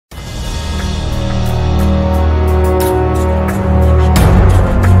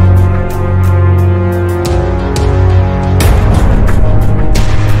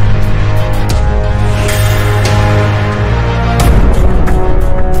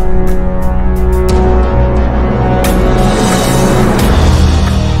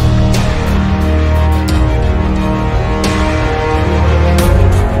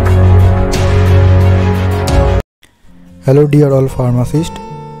Hello dear all pharmacists,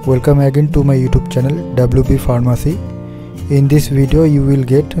 welcome again to my YouTube channel WB Pharmacy. In this video you will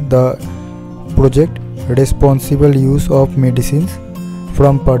get the project responsible use of medicines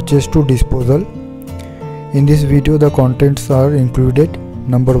from purchase to disposal. In this video the contents are included: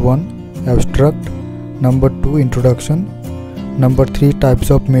 number 1 abstract, number 2 introduction, number 3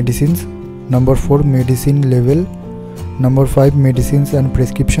 types of medicines, number 4 medicine label, number 5 medicines and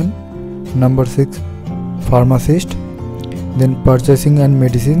prescription, number 6 pharmacist, then purchasing and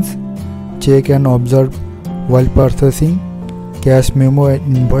medicines, check and observe while purchasing, cash memo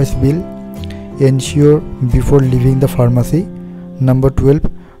and invoice bill, ensure before leaving the pharmacy, number 12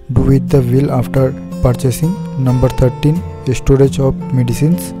 do with the bill after purchasing, number 13 storage of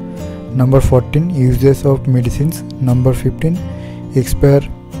medicines, number 14 uses of medicines, number 15 expire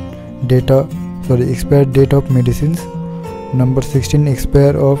date of medicines, number 16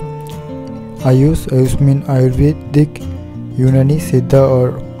 expire of AYUSH. AYUSH mean Ayurvedic, Unani, Siddha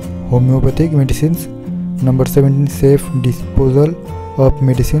or homeopathic medicines, number 17 safe disposal of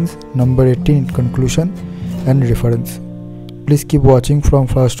medicines, number 18 conclusion and reference. Please keep watching from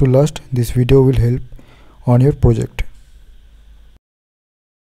first to last. This video will help on your project.